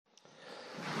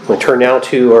We turn now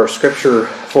to our scripture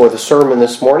for the sermon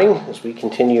this morning as we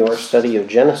continue our study of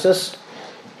Genesis,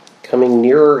 coming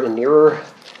nearer and nearer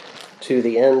to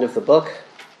the end of the book.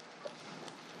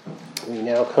 We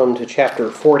now come to chapter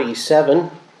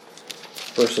 47,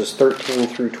 verses 13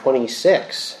 through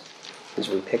 26, as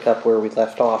we pick up where we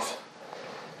left off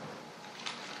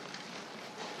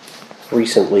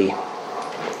recently.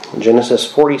 Genesis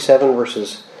 47,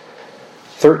 verses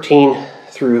 13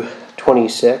 through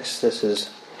 26. This is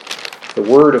the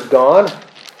Word of God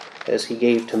as He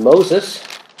gave to Moses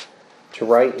to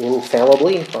write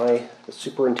infallibly by the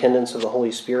superintendence of the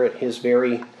Holy Spirit His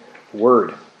very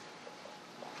Word.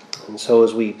 And so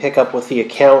as we pick up with the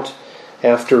account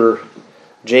after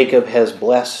Jacob has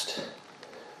blessed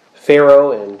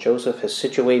Pharaoh and Joseph has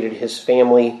situated his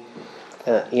family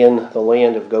in the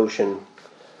land of Goshen,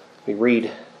 we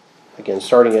read again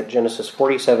starting at Genesis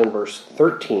 47 verse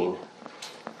 13.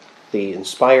 The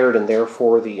inspired and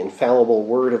therefore the infallible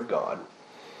Word of God.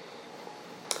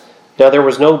 Now there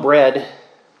was no bread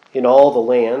in all the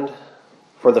land,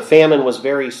 for the famine was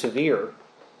very severe,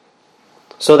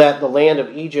 so that the land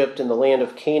of Egypt and the land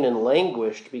of Canaan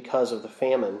languished because of the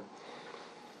famine.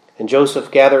 And Joseph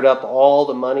gathered up all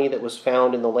the money that was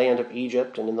found in the land of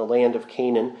Egypt and in the land of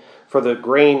Canaan for the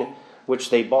grain which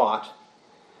they bought.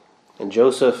 And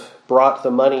Joseph brought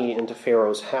the money into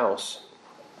Pharaoh's house.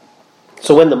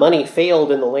 So when the money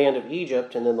failed in the land of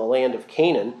Egypt and in the land of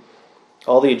Canaan,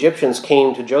 all the Egyptians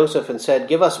came to Joseph and said,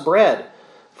 "Give us bread,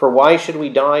 for why should we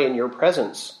die in your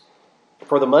presence?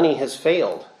 For the money has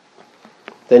failed."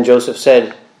 Then Joseph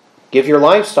said, "Give your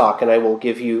livestock, and I will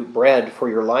give you bread for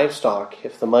your livestock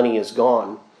if the money is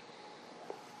gone."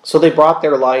 So they brought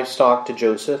their livestock to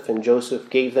Joseph, and Joseph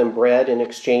gave them bread in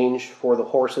exchange for the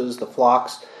horses, the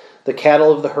flocks, the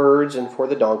cattle of the herds, and for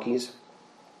the donkeys.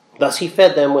 Thus he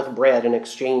fed them with bread in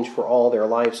exchange for all their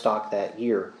livestock that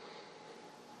year.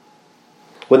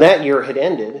 When that year had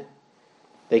ended,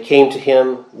 they came to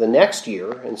him the next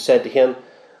year and said to him,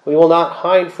 "We will not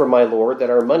hide from my lord that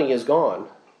our money is gone.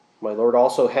 My lord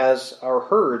also has our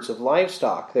herds of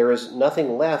livestock. There is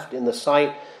nothing left in the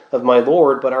sight of my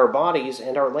lord but our bodies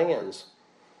and our lands.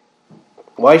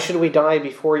 Why should we die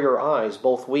before your eyes,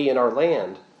 both we and our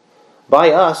land?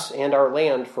 Buy us and our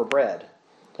land for bread.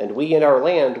 And we and our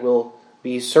land will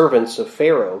be servants of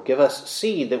Pharaoh. Give us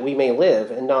seed that we may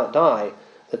live and not die,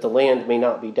 that the land may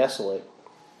not be desolate."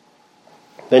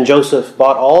 Then Joseph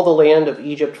bought all the land of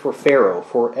Egypt for Pharaoh,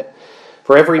 for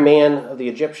every man of the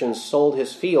Egyptians sold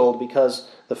his field because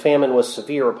the famine was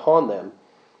severe upon them.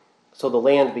 So the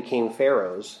land became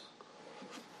Pharaoh's.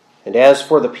 And as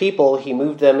for the people, he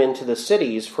moved them into the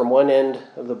cities from one end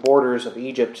of the borders of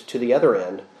Egypt to the other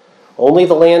end. Only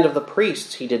the land of the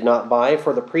priests he did not buy,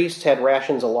 for the priests had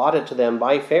rations allotted to them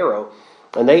by Pharaoh,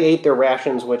 and they ate their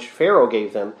rations which Pharaoh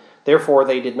gave them. Therefore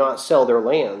they did not sell their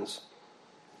lands.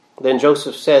 Then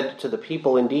Joseph said to the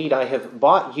people, "Indeed, I have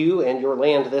bought you and your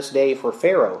land this day for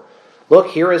Pharaoh. Look,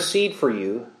 here is seed for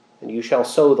you, and you shall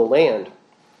sow the land.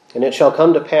 And it shall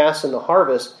come to pass in the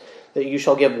harvest that you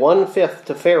shall give 1/5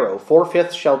 to Pharaoh.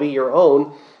 4/5 shall be your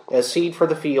own as seed for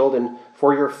the field and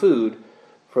for your food,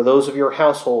 for those of your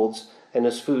households, and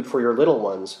as food for your little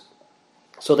ones."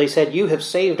 So they said, "You have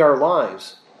saved our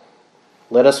lives.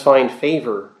 Let us find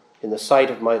favor in the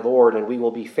sight of my Lord, and we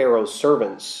will be Pharaoh's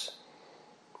servants."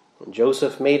 And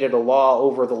Joseph made it a law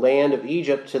over the land of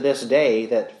Egypt to this day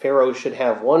that Pharaoh should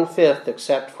have 1/5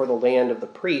 except for the land of the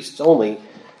priests only,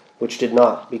 which did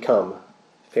not become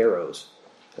Pharaoh's.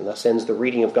 And thus ends the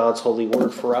reading of God's holy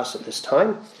word for us at this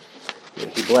time. May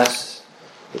He bless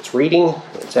its reading,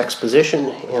 its exposition,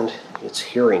 and its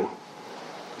hearing.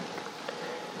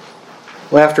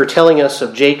 Well, after telling us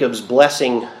of Jacob's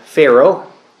blessing Pharaoh,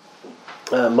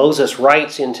 Moses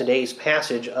writes in today's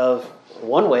passage of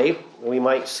one way we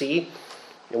might see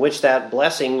in which that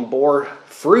blessing bore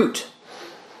fruit,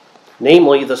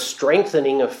 namely the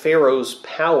strengthening of Pharaoh's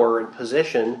power and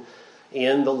position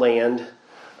in the land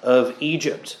of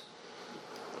Egypt.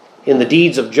 In the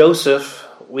deeds of Joseph,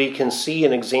 we can see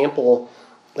an example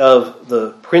of the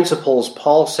principles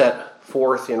Paul set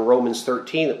forth in Romans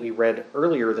 13 that we read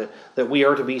earlier, that we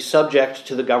are to be subject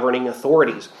to the governing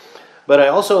authorities. But I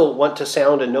also want to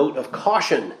sound a note of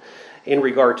caution in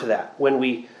regard to that when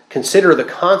we consider the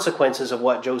consequences of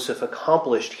what Joseph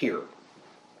accomplished here.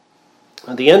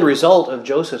 The end result of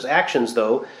Joseph's actions,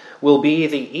 though, will be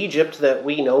the Egypt that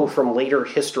we know from later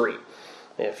history.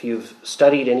 If you've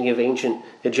studied any of ancient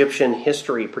Egyptian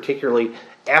history, particularly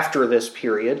after this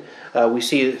period, we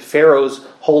see pharaohs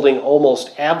holding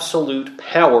almost absolute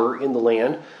power in the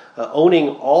land,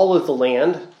 owning all of the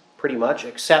land, pretty much,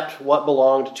 except what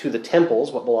belonged to the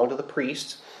temples, what belonged to the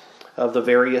priests, of the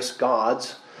various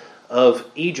gods of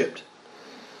Egypt.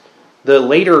 The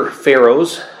later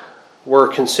pharaohs were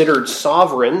considered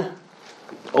sovereign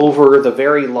over the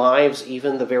very lives,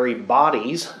 even the very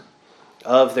bodies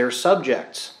of their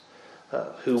subjects,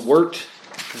 who worked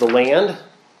the land,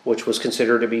 which was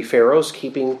considered to be Pharaoh's,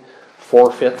 keeping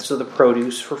 4/5 of the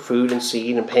produce for food and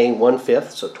seed and paying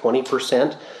 1/5, so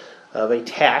 20% of a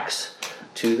tax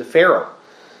to the Pharaoh.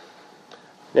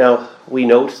 Now, we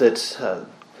note that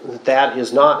that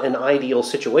is not an ideal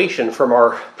situation from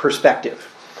our perspective.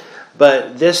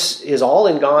 But this is all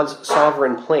in God's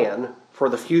sovereign plan for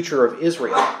the future of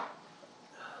Israel.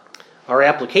 Our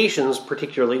applications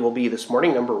particularly will be this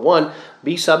morning, number one,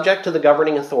 be subject to the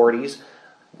governing authorities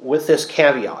with this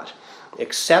caveat: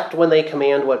 except when they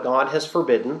command what God has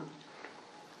forbidden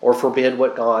or forbid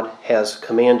what God has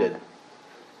commanded.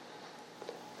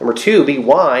 Number two, be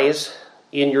wise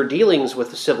in your dealings with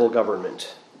the civil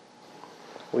government.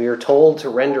 We are told to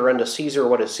render unto Caesar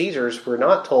what is Caesar's. We're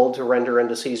not told to render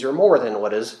unto Caesar more than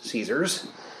what is Caesar's.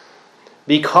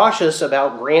 Be cautious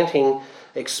about granting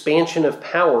expansion of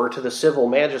power to the civil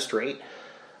magistrate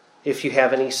if you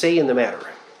have any say in the matter.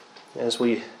 As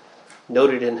we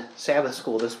noted in Sabbath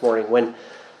school this morning, when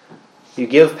you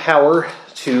give power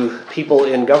to people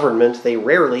in government, they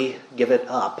rarely give it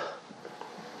up.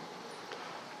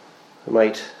 You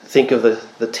might think of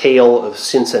the tale of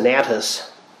Cincinnatus,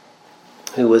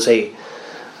 who was a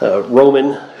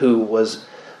Roman who was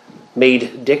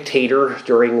made dictator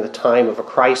during the time of a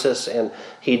crisis, and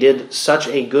he did such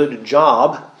a good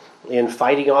job in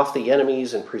fighting off the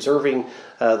enemies and preserving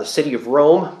the city of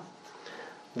Rome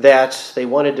that they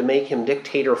wanted to make him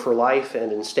dictator for life,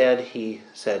 and instead he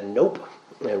said nope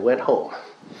and went home.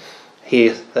 He,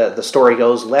 the story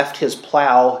goes, left his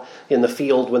plow in the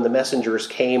field when the messengers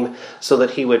came so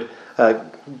that he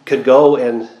could go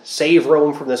and save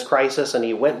Rome from this crisis, and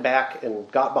he went back and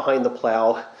got behind the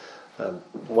plow.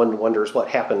 One wonders what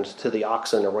happened to the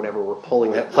oxen or whatever were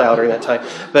pulling that plow during that time.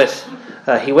 But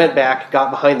he went back,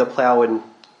 got behind the plow, and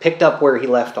picked up where he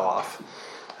left off.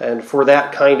 And for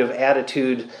that kind of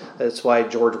attitude, that's why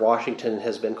George Washington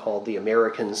has been called the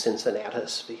American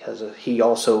Cincinnatus, because he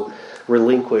also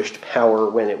relinquished power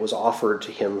when it was offered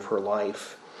to him for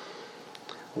life.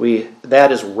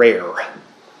 That is rare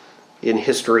in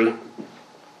history.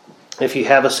 If you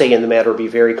have a say in the matter, be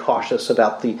very cautious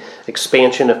about the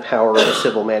expansion of power of the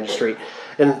civil magistrate.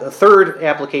 And the third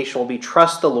application will be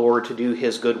trust the Lord to do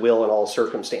his good will in all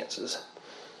circumstances.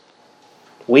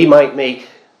 We might make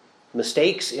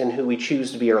mistakes in who we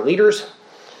choose to be our leaders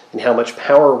and how much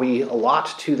power we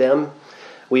allot to them.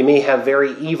 We may have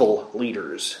very evil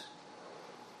leaders.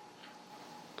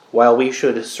 While we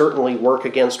should certainly work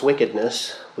against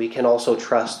wickedness, we can also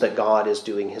trust that God is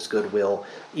doing his good will,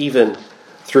 even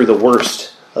through the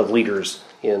worst of leaders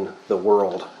in the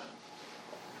world.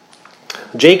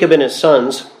 Jacob and his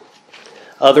sons,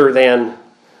 other than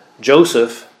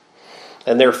Joseph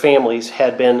and their families,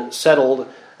 had been settled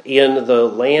in the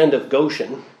land of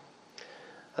Goshen.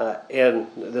 And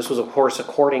this was, of course,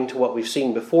 according to what we've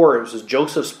seen before. It was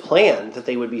Joseph's plan that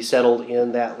they would be settled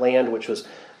in that land, which was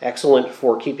excellent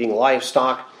for keeping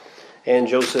livestock, and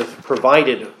Joseph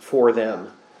provided for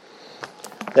them.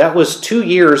 That was 2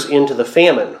 years into the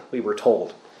famine, we were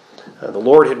told. The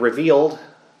Lord had revealed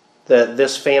that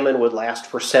this famine would last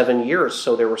for 7 years,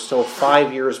 so there were still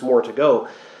 5 years more to go.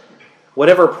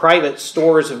 Whatever private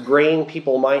stores of grain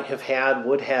people might have had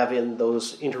would have in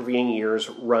those intervening years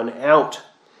run out.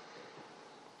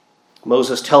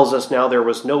 Moses tells us now there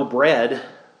was no bread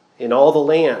in all the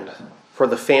land, for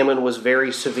the famine was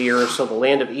very severe, so the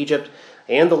land of Egypt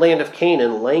and the land of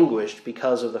Canaan languished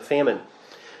because of the famine.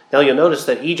 Now you'll notice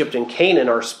that Egypt and Canaan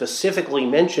are specifically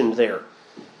mentioned there.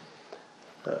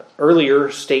 Earlier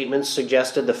statements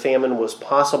suggested the famine was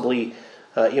possibly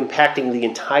impacting the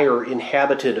entire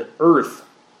inhabited earth.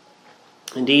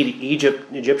 Indeed,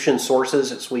 Egyptian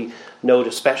sources, as we note,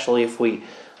 especially if we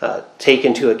take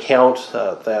into account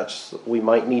that we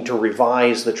might need to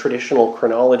revise the traditional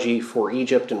chronology for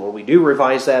Egypt, and when we do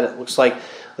revise that, it looks like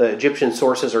the Egyptian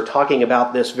sources are talking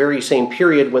about this very same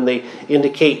period when they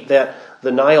indicate that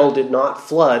the Nile did not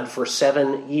flood for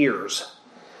 7 years.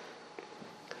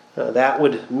 That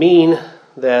would mean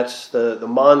that the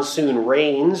monsoon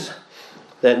rains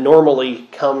that normally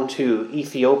come to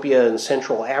Ethiopia and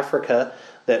Central Africa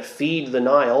that feed the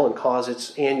Nile and cause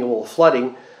its annual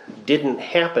flooding didn't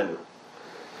happen.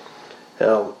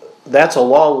 Now, that's a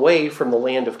long way from the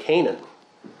land of Canaan.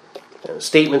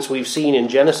 Statements we've seen in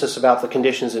Genesis about the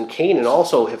conditions in Canaan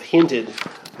also have hinted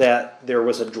that there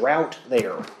was a drought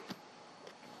there.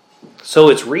 So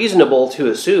it's reasonable to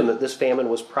assume that this famine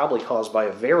was probably caused by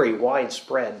a very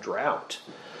widespread drought.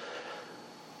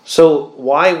 So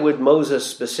why would Moses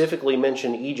specifically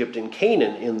mention Egypt and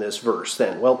Canaan in this verse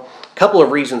then? Well, a couple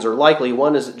of reasons are likely.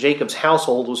 One is that Jacob's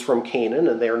household was from Canaan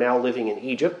and they are now living in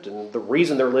Egypt. And the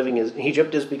reason they're living in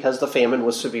Egypt is because the famine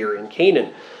was severe in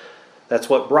Canaan. That's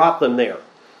what brought them there.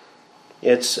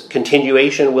 Its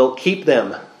continuation will keep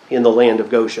them in the land of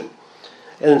Goshen.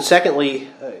 And then secondly,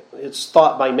 it's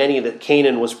thought by many that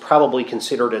Canaan was probably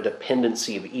considered a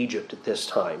dependency of Egypt at this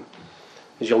time.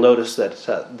 As you'll notice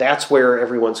that that's where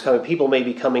everyone's coming. People may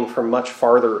be coming from much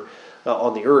farther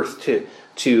on the earth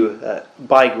to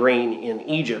buy grain in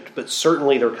Egypt, but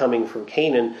certainly they're coming from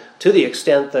Canaan to the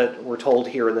extent that we're told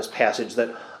here in this passage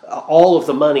that all of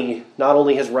the money not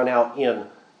only has run out in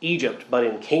Egypt, but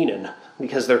in Canaan,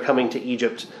 because they're coming to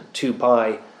Egypt to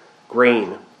buy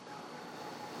grain.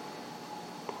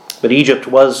 But Egypt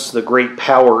was the great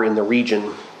power in the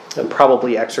region and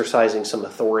probably exercising some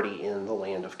authority in the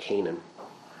land of Canaan.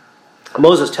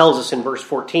 Moses tells us in verse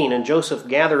 14, "And Joseph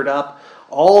gathered up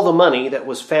all the money that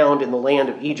was found in the land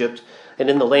of Egypt and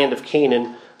in the land of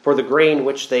Canaan for the grain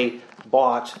which they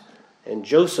bought, and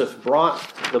Joseph brought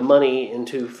the money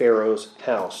into Pharaoh's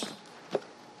house."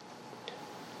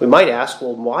 We might ask,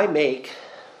 well, why make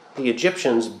the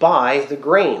Egyptians buy the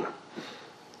grain?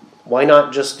 Why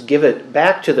not just give it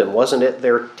back to them? Wasn't it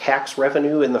their tax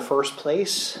revenue in the first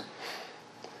place?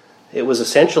 It was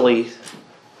essentially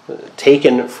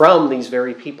taken from these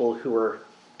very people who were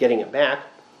getting it back.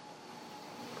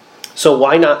 So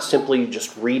why not simply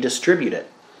just redistribute it?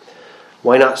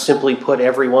 Why not simply put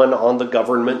everyone on the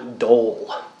government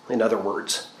dole, in other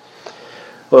words?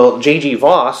 Well, J.G.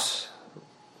 Voss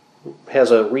has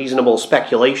a reasonable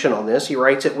speculation on this. He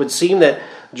writes, "It would seem that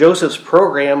Joseph's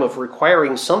program of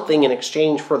requiring something in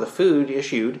exchange for the food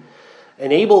issued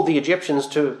enabled the Egyptians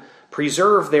to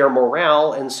preserve their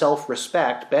morale and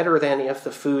self-respect better than if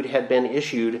the food had been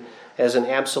issued as an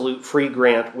absolute free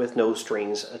grant with no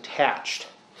strings attached."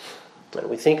 And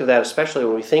we think of that especially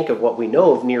when we think of what we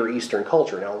know of Near Eastern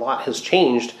culture. Now, a lot has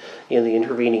changed in the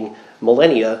intervening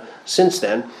millennia since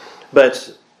then,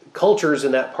 but cultures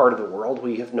in that part of the world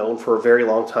we have known for a very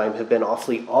long time have been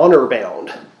awfully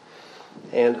honor-bound.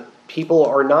 And people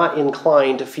are not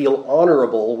inclined to feel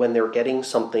honorable when they're getting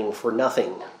something for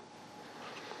nothing.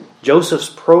 Joseph's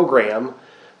program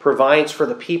provides for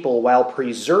the people while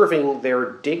preserving their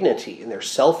dignity and their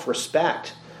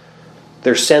self-respect,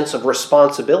 their sense of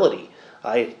responsibility.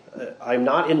 I'm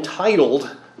not entitled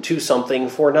to something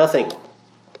for nothing.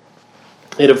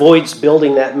 It avoids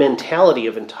building that mentality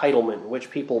of entitlement in which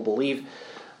people believe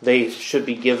they should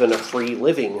be given a free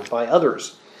living by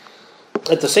others.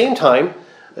 At the same time,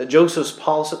 Joseph's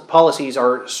policies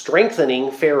are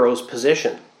strengthening Pharaoh's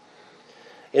position.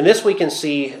 In this we can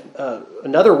see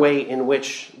another way in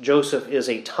which Joseph is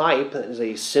a type, is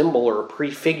a symbol or a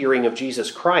prefiguring of Jesus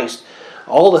Christ.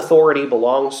 All authority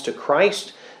belongs to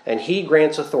Christ, and he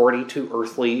grants authority to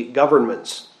earthly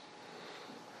governments.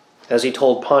 As he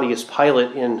told Pontius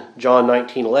Pilate in John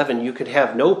 19:11, "You could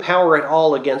have no power at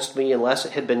all against me unless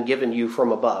it had been given you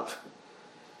from above."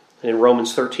 And in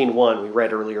Romans 13:1, we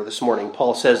read earlier this morning,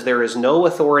 Paul says, "There is no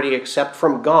authority except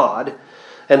from God,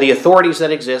 and the authorities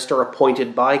that exist are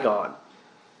appointed by God."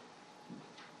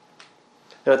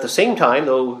 Now at the same time,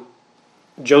 though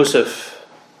Joseph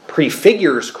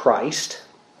prefigures Christ,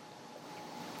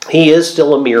 he is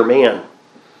still a mere man.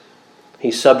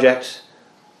 He's subject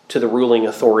to the ruling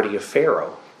authority of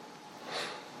Pharaoh.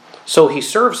 So he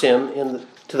serves him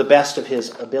to the best of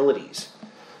his abilities.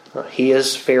 He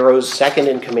is Pharaoh's second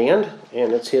in command,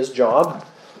 and it's his job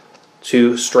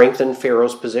to strengthen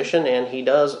Pharaoh's position, and he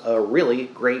does a really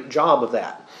great job of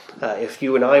that. If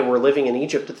you and I were living in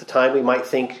Egypt at the time, we might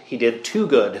think he did too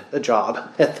good a job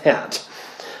at that.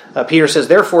 Peter says,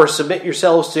 "Therefore submit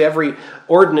yourselves to every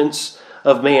ordinance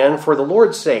of man for the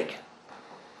Lord's sake,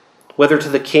 whether to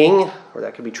the king," or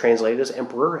that could be translated as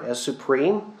emperor, as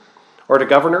supreme, "or to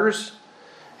governors,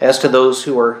 as to those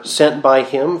who are sent by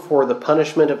him for the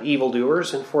punishment of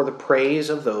evildoers and for the praise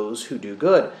of those who do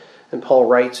good." And Paul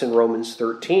writes in Romans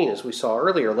 13, as we saw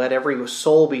earlier, "Let every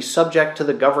soul be subject to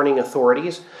the governing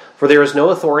authorities, for there is no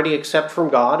authority except from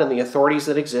God, and the authorities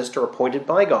that exist are appointed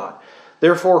by God.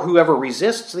 Therefore, whoever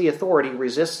resists the authority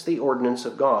resists the ordinance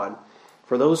of God,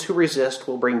 for those who resist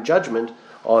will bring judgment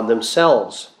on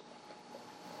themselves.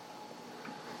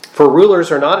 For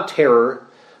rulers are not a terror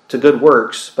to good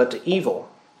works, but to evil.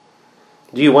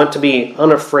 Do you want to be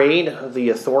unafraid of the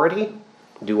authority?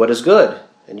 Do what is good,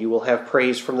 and you will have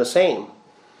praise from the same.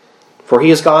 For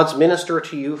he is God's minister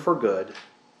to you for good.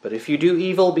 But if you do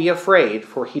evil, be afraid,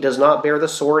 for he does not bear the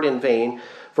sword in vain,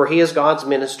 For he is God's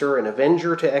minister, an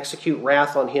avenger to execute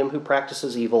wrath on him who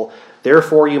practices evil.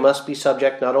 Therefore you must be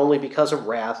subject not only because of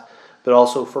wrath, but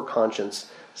also for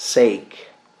conscience sake.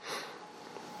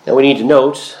 Now we need to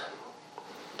note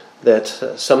that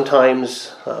sometimes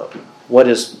what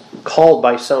is called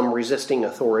by some resisting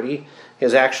authority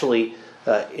is actually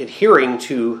adhering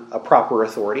to a proper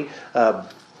authority.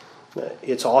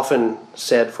 It's often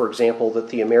said, for example, that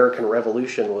the American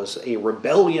Revolution was a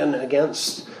rebellion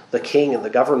against the king and the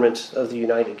government of the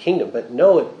United Kingdom. But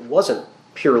no, it wasn't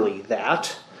purely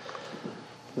that.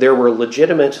 There were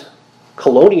legitimate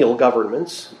colonial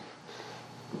governments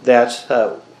that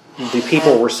the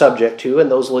people were subject to,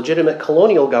 and those legitimate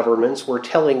colonial governments were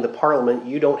telling the Parliament,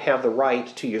 you don't have the right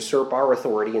to usurp our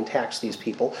authority and tax these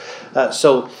people.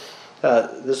 So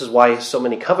this is why so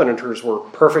many Covenanters were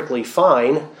perfectly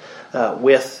fine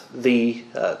with the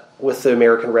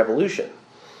American Revolution,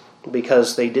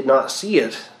 because they did not see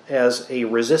it as a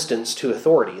resistance to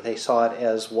authority. They saw it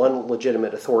as one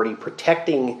legitimate authority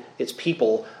protecting its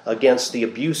people against the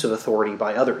abuse of authority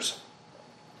by others.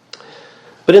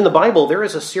 But in the Bible, there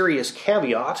is a serious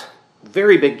caveat,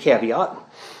 very big caveat,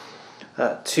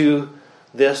 to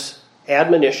this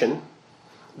admonition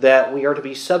that we are to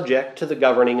be subject to the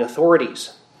governing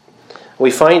authorities.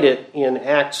 We find it in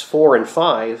Acts 4 and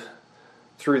 5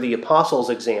 through the apostles'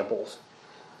 examples.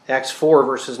 Acts 4,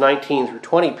 verses 19 through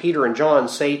 20, Peter and John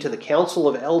say to the council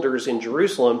of elders in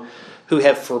Jerusalem who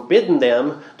have forbidden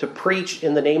them to preach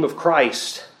in the name of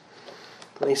Christ.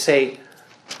 And they say,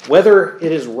 whether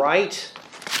it is right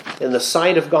in the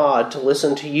sight of God to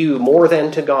listen to you more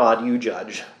than to God, you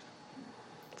judge.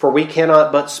 For we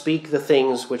cannot but speak the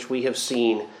things which we have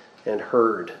seen and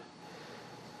heard.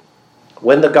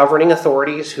 When the governing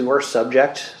authorities who are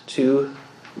subject to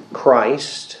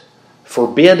Christ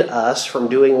forbid us from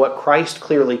doing what Christ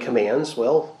clearly commands,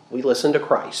 well, we listen to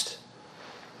Christ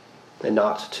and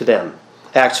not to them.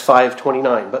 Acts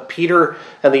 5:29. But Peter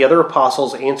and the other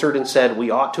apostles answered and said, we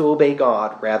ought to obey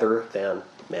God rather than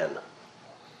men.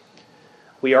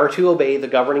 We are to obey the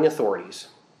governing authorities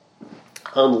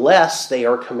unless they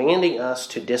are commanding us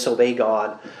to disobey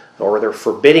God or they're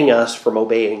forbidding us from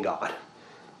obeying God.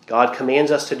 God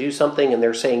commands us to do something and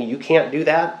they're saying, you can't do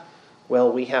that.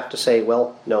 Well, we have to say,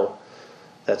 well, no,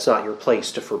 that's not your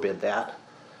place to forbid that.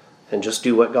 And just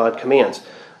do what God commands.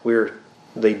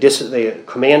 They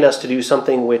command us to do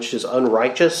something which is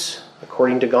unrighteous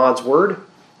according to God's word.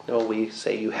 No, we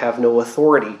say you have no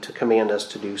authority to command us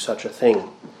to do such a thing.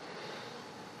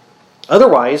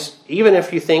 Otherwise, even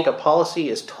if you think a policy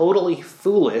is totally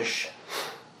foolish,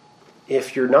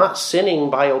 if you're not sinning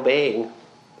by obeying,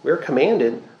 we're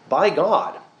commanded by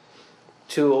God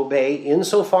to obey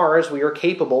insofar as we are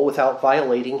capable without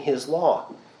violating His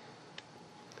law.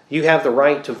 You have the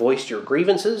right to voice your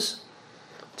grievances,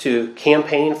 to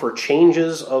campaign for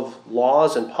changes of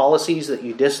laws and policies that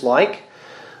you dislike,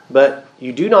 but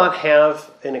you do not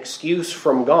have an excuse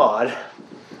from God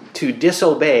to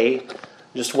disobey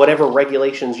just whatever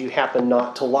regulations you happen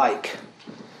not to like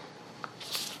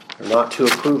or not to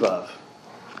approve of.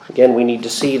 Again, we need to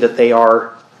see that they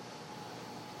are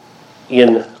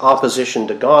in opposition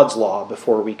to God's law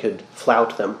before we could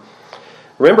flout them.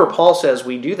 Remember, Paul says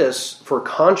we do this for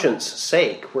conscience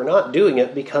sake. We're not doing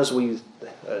it because we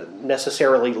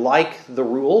necessarily like the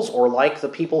rules or like the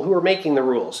people who are making the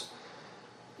rules.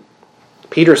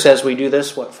 Peter says we do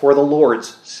this for the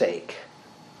Lord's sake.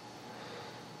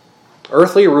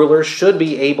 Earthly rulers should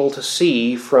be able to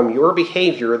see from your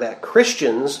behavior that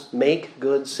Christians make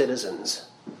good citizens.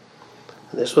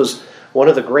 This was one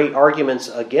of the great arguments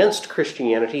against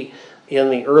Christianity in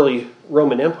the early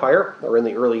Roman Empire, or in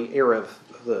the early era of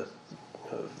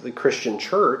the Christian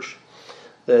church,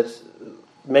 that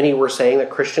many were saying that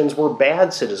Christians were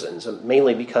bad citizens,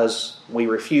 mainly because we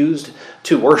refused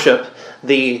to worship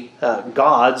the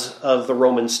gods of the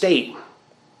Roman state.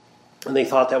 And they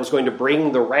thought that was going to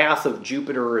bring the wrath of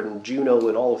Jupiter and Juno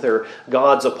and all of their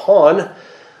gods upon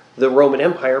the Roman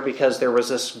Empire, because there was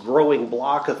this growing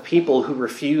block of people who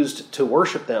refused to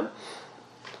worship them.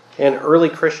 And early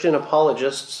Christian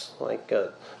apologists like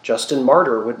Justin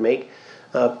Martyr would make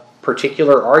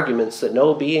particular arguments that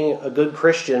no, being a good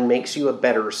Christian makes you a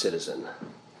better citizen.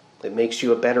 It makes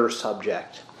you a better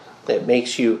subject. It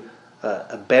makes you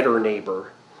a better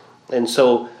neighbor. And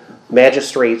so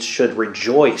magistrates should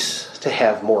rejoice to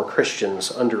have more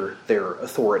Christians under their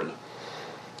authority.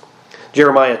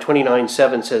 Jeremiah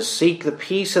 29:7 says, seek the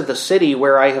peace of the city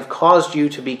where I have caused you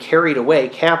to be carried away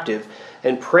captive,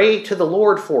 and pray to the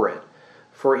Lord for it,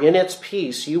 for in its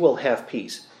peace you will have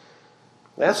peace.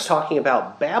 That's talking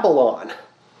about Babylon.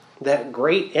 that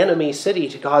great enemy city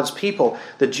to God's people.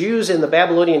 The Jews in the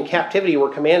Babylonian captivity were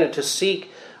commanded to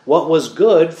seek what was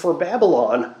good for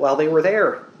Babylon while they were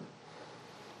there.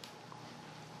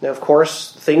 Now, of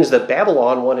course, things that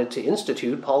Babylon wanted to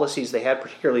institute, policies they had,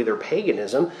 particularly their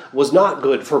paganism, was not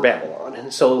good for Babylon.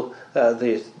 And so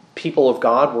the people of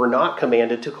God were not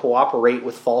commanded to cooperate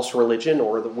with false religion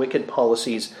or the wicked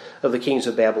policies of the kings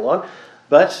of Babylon,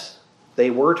 but they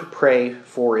were to pray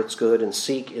for its good and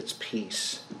seek its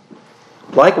peace.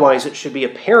 Likewise, it should be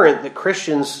apparent that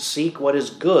Christians seek what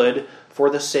is good for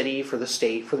the city, for the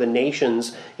state, for the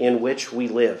nations in which we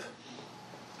live.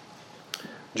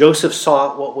 Joseph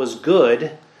sought what was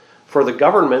good for the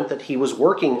government that he was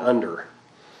working under.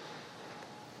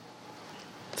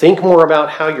 Think more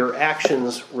about how your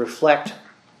actions reflect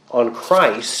on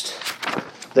Christ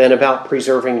than about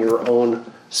preserving your own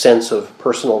sense of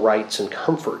personal rights and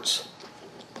comforts.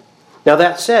 Now,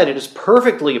 that said, it is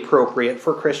perfectly appropriate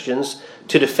for Christians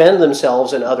to defend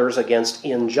themselves and others against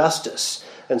injustice.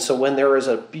 And so when there is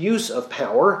abuse of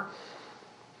power,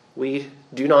 we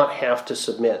do not have to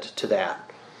submit to that.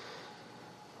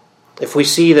 If we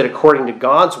see that according to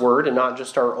God's word and not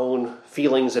just our own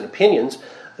feelings and opinions,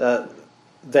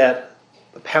 that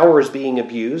power is being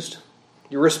abused,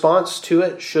 your response to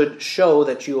it should show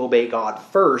that you obey God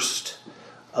first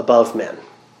above men.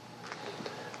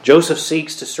 Joseph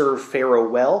seeks to serve Pharaoh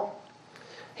well.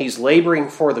 He's laboring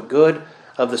for the good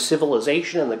of the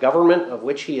civilization and the government of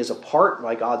which he is a part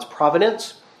by God's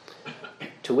providence,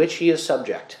 to which he is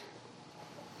subject.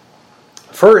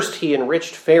 First, he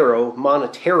enriched Pharaoh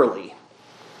monetarily.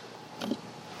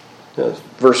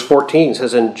 Verse 14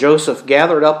 says, "And Joseph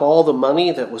gathered up all the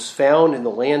money that was found in the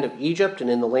land of Egypt and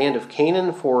in the land of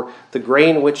Canaan for the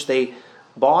grain which they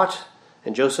bought,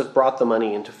 and Joseph brought the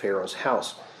money into Pharaoh's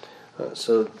house."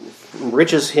 So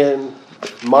enriches him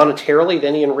monetarily,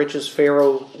 then he enriches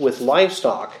Pharaoh with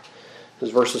livestock, as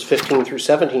verses 15 through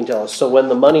 17 tell us. "So when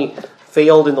the money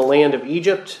failed in the land of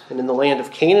Egypt and in the land of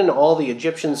Canaan, all the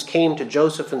Egyptians came to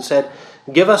Joseph and said,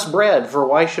 'Give us bread, for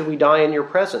why should we die in your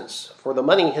presence? For the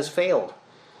money has failed.'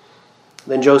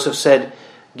 Then Joseph said,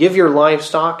 'Give your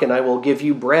livestock, and I will give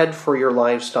you bread for your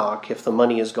livestock if the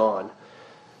money is gone.'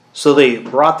 So they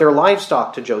brought their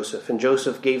livestock to Joseph, and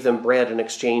Joseph gave them bread in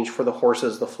exchange for the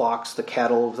horses, the flocks, the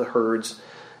cattle of the herds,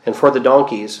 and for the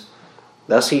donkeys.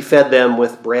 Thus he fed them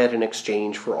with bread in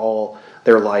exchange for all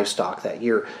their livestock that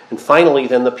year. And finally,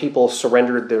 then the people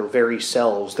surrendered their very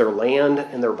selves, their land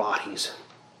and their bodies.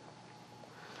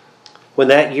 When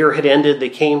that year had ended, they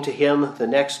came to him the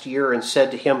next year and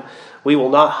said to him, 'We will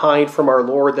not hide from our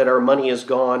Lord that our money is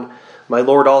gone. My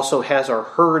Lord also has our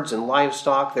herds and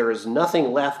livestock. There is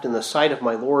nothing left in the sight of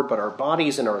my Lord but our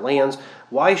bodies and our lands.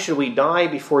 Why should we die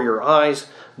before your eyes,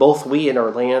 both we and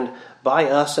our land? Buy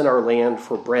us and our land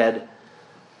for bread.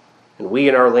 And we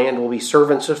and our land will be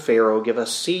servants of Pharaoh. Give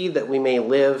us seed that we may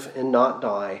live and not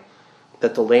die,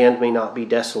 that the land may not be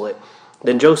desolate.'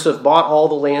 Then Joseph bought all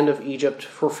the land of Egypt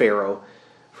for Pharaoh.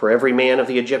 For every man of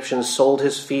the Egyptians sold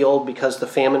his field because the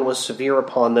famine was severe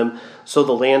upon them, so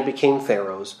the land became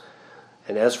Pharaoh's.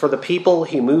 And as for the people,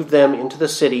 he moved them into the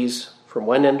cities from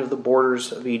one end of the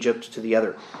borders of Egypt to the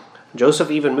other." Joseph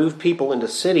even moved people into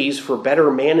cities for better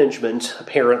management,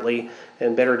 apparently,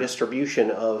 and better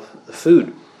distribution of the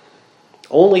food.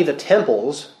 Only the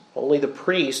temples, only the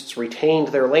priests retained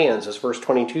their lands. As verse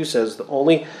 22 says,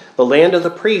 only the land of the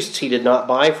priests he did not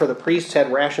buy, for the priests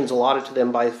had rations allotted to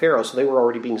them by Pharaoh. So they were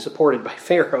already being supported by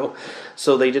Pharaoh,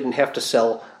 so they didn't have to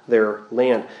sell their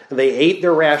land. They ate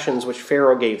their rations which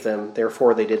Pharaoh gave them,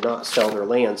 therefore they did not sell their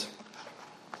lands.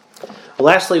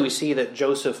 Lastly, we see that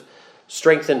Joseph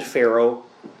strengthened Pharaoh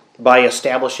by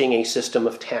establishing a system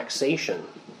of taxation.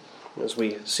 As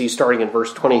we see starting in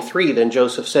verse 23, then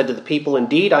Joseph said to the people,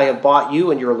 "Indeed, I have bought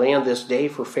you and your land this day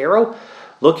for Pharaoh.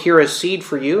 Look, here is seed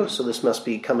for you." So this must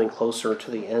be coming closer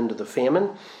to the end of the famine.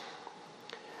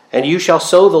 "And you shall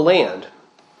sow the land.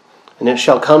 And it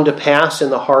shall come to pass in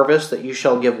the harvest that you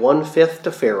shall give 1/5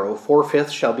 to Pharaoh.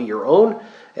 4/5 shall be your own,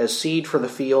 as seed for the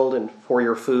field and for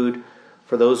your food,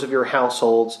 for those of your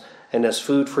households, and as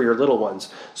food for your little ones."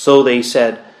 So they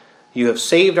said, "You have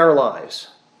saved our lives.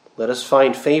 Let us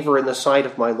find favor in the sight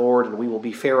of my Lord, and we will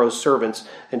be Pharaoh's servants."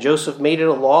 And Joseph made it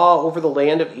a law over the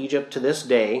land of Egypt to this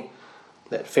day,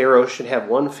 that Pharaoh should have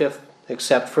 1/5,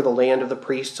 except for the land of the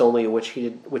priests only,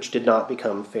 which did not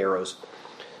become Pharaoh's.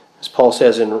 As Paul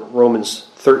says in Romans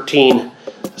 13,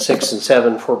 6 and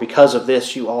 7, "For because of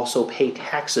this you also pay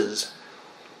taxes.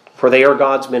 For they are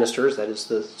God's ministers," that is,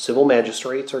 the civil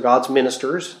magistrates are God's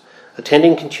ministers,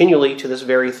 "attending continually to this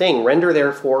very thing. Render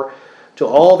therefore to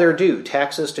all their due,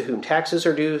 taxes to whom taxes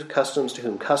are due, customs to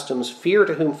whom customs, fear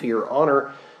to whom fear,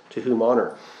 honor to whom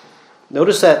honor.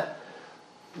 Notice that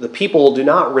the people do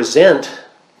not resent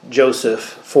Joseph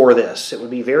for this. It would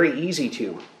be very easy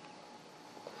to.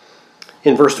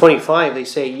 In verse 25, they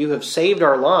say, "You have saved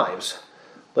our lives.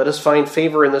 Let us find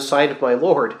favor in the sight of my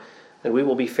Lord, and we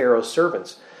will be Pharaoh's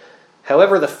servants."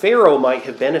 However, the Pharaoh might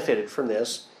have benefited from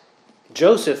this.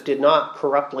 Joseph did not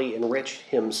corruptly enrich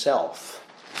himself.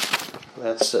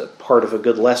 That's a part of a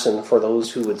good lesson for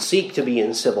those who would seek to be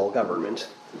in civil government.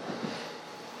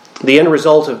 The end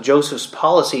result of Joseph's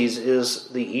policies is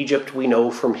the Egypt we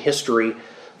know from history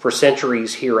for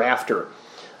centuries hereafter.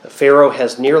 Pharaoh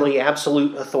has nearly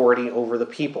absolute authority over the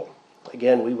people.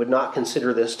 Again, we would not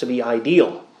consider this to be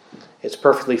ideal. It's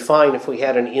perfectly fine if we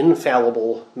had an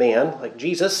infallible man like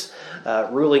Jesus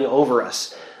ruling over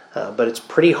us. But it's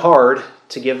pretty hard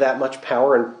to give that much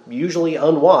power, and usually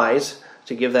unwise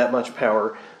to give that much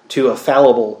power to a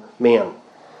fallible man.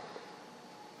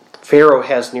 Pharaoh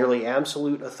has nearly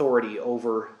absolute authority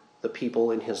over the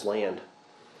people in his land.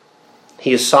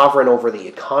 He is sovereign over the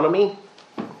economy,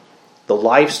 the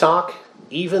livestock,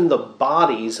 even the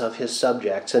bodies of his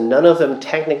subjects, and none of them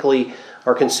technically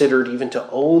are considered even to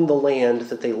own the land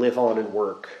that they live on and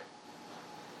work.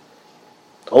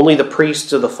 Only the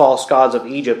priests of the false gods of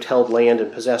Egypt held land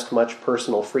and possessed much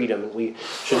personal freedom. And we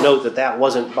should note that that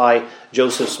wasn't by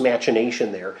Joseph's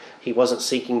machination there. He wasn't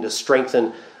seeking to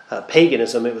strengthen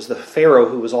paganism. It was the Pharaoh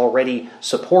who was already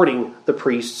supporting the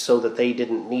priests so that they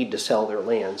didn't need to sell their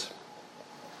lands.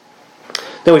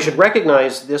 Now we should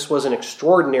recognize this was an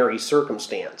extraordinary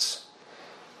circumstance.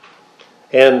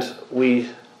 And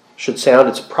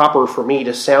it's proper for me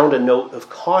to sound a note of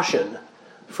caution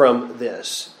from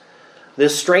this.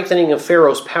 This strengthening of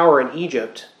Pharaoh's power in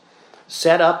Egypt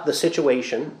set up the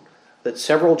situation that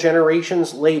several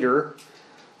generations later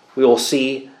we will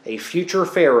see a future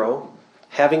Pharaoh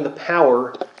having the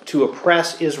power to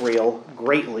oppress Israel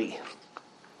greatly.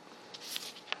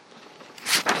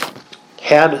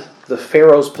 Had the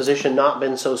Pharaoh's position not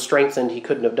been so strengthened, he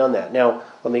couldn't have done that. Now,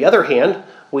 on the other hand,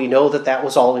 we know that that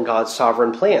was all in God's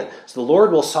sovereign plan. So the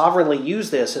Lord will sovereignly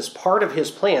use this as part of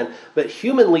his plan, but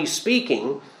humanly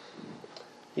speaking,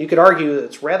 you could argue that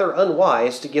it's rather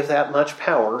unwise to give that much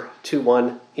power to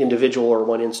one individual or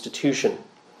one institution.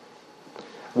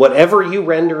 Whatever you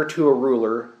render to a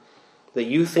ruler that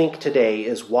you think today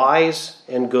is wise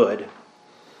and good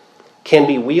can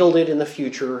be wielded in the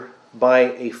future by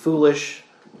a foolish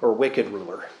or wicked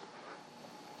ruler.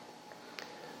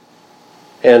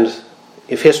 And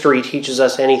if history teaches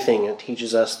us anything, it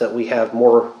teaches us that we have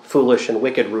more foolish and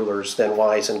wicked rulers than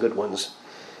wise and good ones.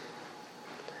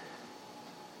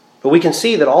 But we can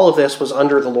see that all of this was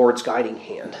under the Lord's guiding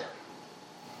hand.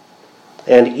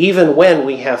 And even when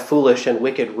we have foolish and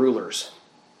wicked rulers,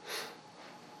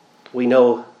 we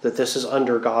know that this is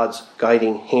under God's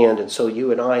guiding hand, and so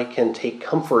you and I can take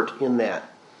comfort in that.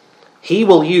 He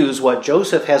will use what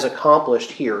Joseph has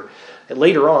accomplished here and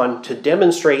later on to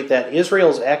demonstrate that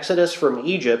Israel's exodus from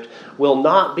Egypt will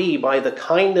not be by the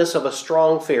kindness of a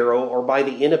strong Pharaoh or by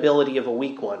the inability of a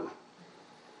weak one.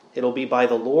 It'll be by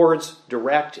the Lord's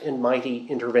direct and mighty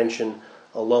intervention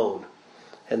alone.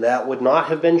 And that would not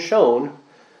have been shown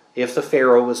if the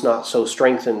Pharaoh was not so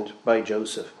strengthened by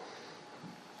Joseph.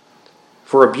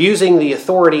 For abusing the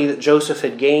authority that Joseph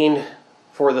had gained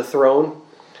for the throne,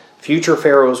 future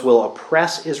pharaohs will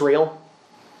oppress Israel,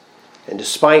 and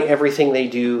despite everything they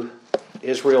do,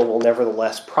 Israel will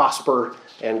nevertheless prosper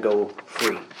and go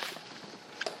free.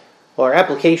 Well, our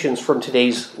applications from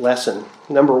today's lesson.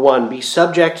 Number 1, be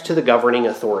subject to the governing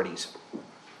authorities.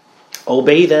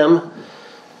 Obey them.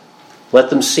 Let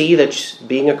them see that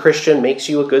being a Christian makes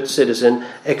you a good citizen,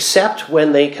 except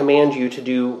when they command you to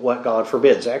do what God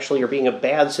forbids. Actually, you're being a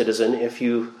bad citizen if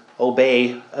you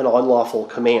obey an unlawful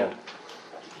command.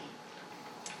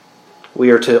 We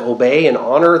are to obey and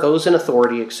honor those in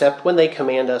authority except when they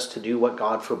command us to do what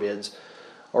God forbids,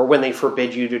 or when they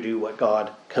forbid you to do what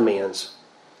God commands.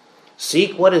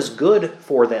 Seek what is good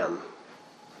for them,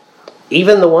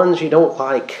 even the ones you don't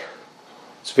like.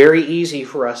 It's very easy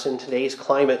for us in today's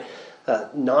climate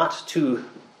not to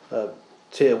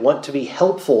want to be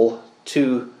helpful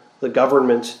to the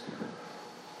government,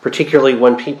 particularly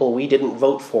when people we didn't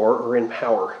vote for are in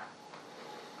power.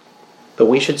 But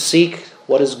we should seek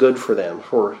what is good for them.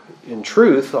 For in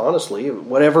truth, honestly,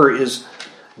 whatever is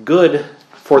good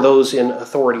for those in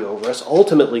authority over us,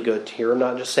 ultimately good here. I'm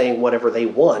not just saying whatever they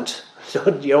want.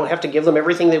 You don't have to give them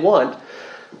everything they want.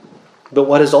 But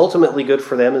what is ultimately good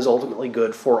for them is ultimately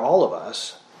good for all of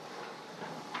us.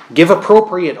 Give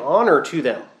appropriate honor to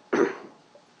them.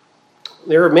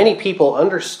 There are many people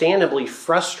understandably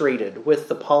frustrated with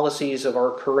the policies of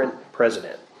our current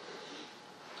president.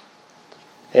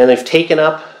 And they've taken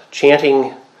up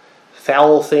chanting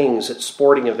foul things at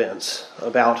sporting events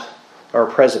about our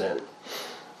president.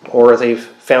 Or they've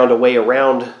found a way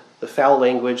around the foul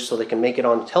language so they can make it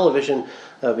on television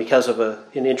because of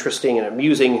an interesting and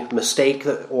amusing mistake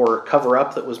or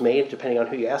cover-up that was made, depending on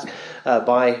who you ask,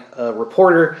 by a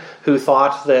reporter who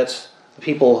thought that the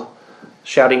people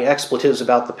shouting expletives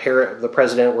about the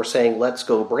president were saying, "Let's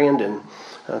go Brandon,"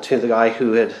 to the guy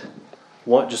who had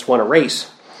just won a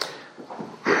race.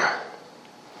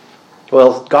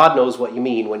 Well, God knows what you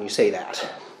mean when you say that,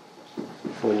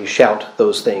 when you shout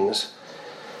those things.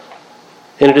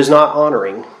 And it is not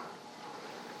honoring.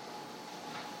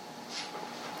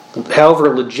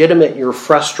 However legitimate your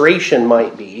frustration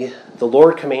might be, the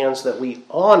Lord commands that we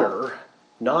honor,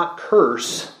 not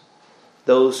curse,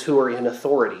 those who are in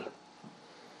authority.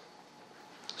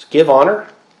 So give honor.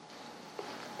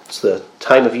 It's the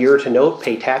time of year to note,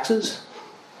 pay taxes.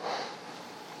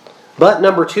 But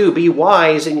number 2, be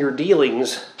wise in your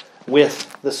dealings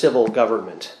with the civil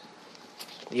government.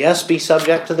 Yes, be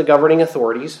subject to the governing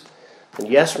authorities. And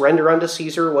yes, render unto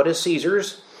Caesar what is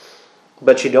Caesar's.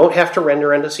 But you don't have to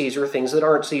render unto Caesar things that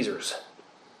aren't Caesar's.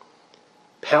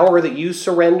 Power that you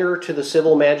surrender to the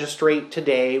civil magistrate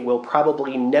today will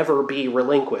probably never be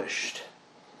relinquished.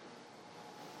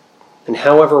 And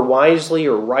however wisely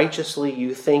or righteously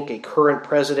you think a current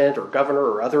president or governor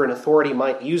or other in authority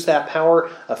might use that power,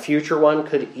 a future one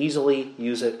could easily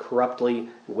use it corruptly,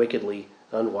 wickedly,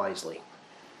 unwisely.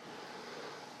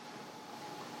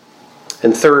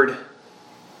 And third,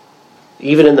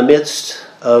 even in the midst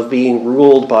of being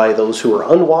ruled by those who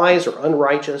are unwise or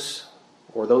unrighteous,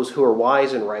 or those who are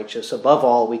wise and righteous, above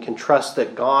all, we can trust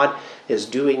that God is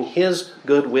doing His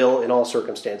good will in all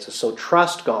circumstances. So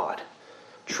trust God.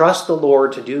 Trust the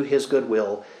Lord to do His good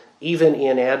will, even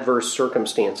in adverse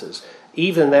circumstances.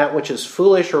 Even that which is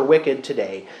foolish or wicked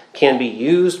today can be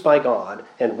used by God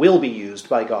and will be used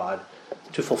by God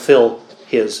to fulfill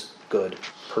His good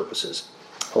purposes.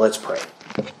 Well, let's pray.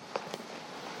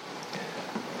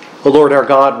 O Lord our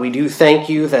God, we do thank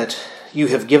you that you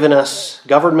have given us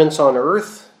governments on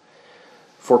earth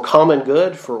for common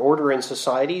good, for order in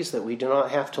societies, that we do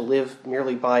not have to live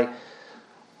merely by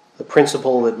the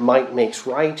principle that might makes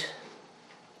right,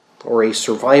 or a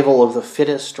survival of the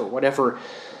fittest, or whatever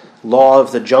law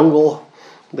of the jungle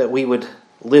that we would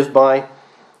live by.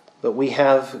 But we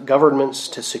have governments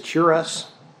to secure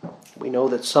us. We know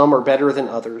that some are better than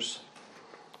others.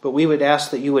 But we would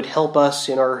ask that you would help us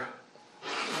in our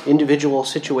individual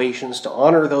situations to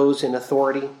honor those in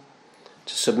authority,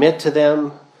 to submit to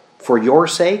them for your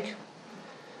sake.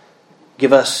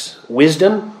 Give us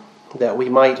wisdom that we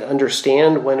might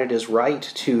understand when it is right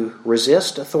to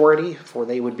resist authority, for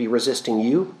they would be resisting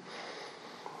you.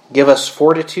 Give us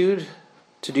fortitude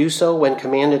to do so when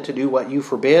commanded to do what you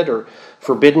forbid, or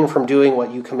forbidden from doing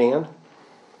what you command.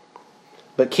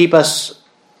 But keep us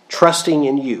trusting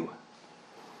in you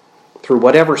through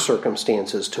whatever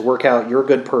circumstances to work out your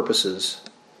good purposes,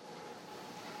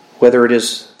 whether it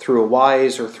is through a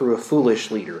wise or through a foolish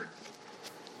leader.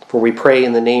 For we pray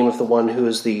in the name of the one who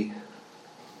is the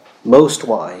most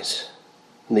wise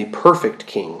and the perfect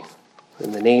King,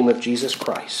 in the name of Jesus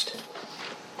Christ.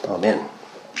 Amen.